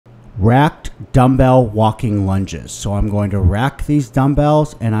racked dumbbell walking lunges. So I'm going to rack these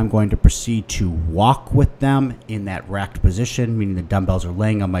dumbbells and I'm going to proceed to walk with them in that racked position, meaning the dumbbells are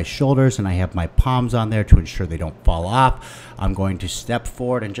laying on my shoulders and I have my palms on there to ensure they don't fall off. I'm going to step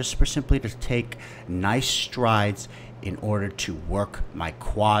forward and just simply to take nice strides in order to work my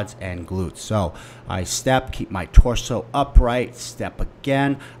quads and glutes. So I step, keep my torso upright, step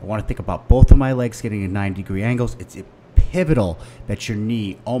again. I want to think about both of my legs getting in 90-degree angles. It's pivotal that your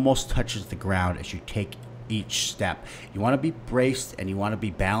knee almost touches the ground as you take each step. You want to be braced and you want to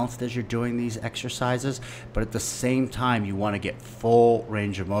be balanced as you're doing these exercises, but at the same time you want to get full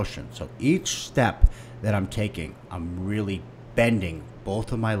range of motion. So each step that I'm taking, I'm really bending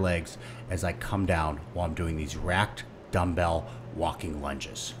both of my legs as I come down while I'm doing these racked dumbbell walking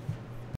lunges.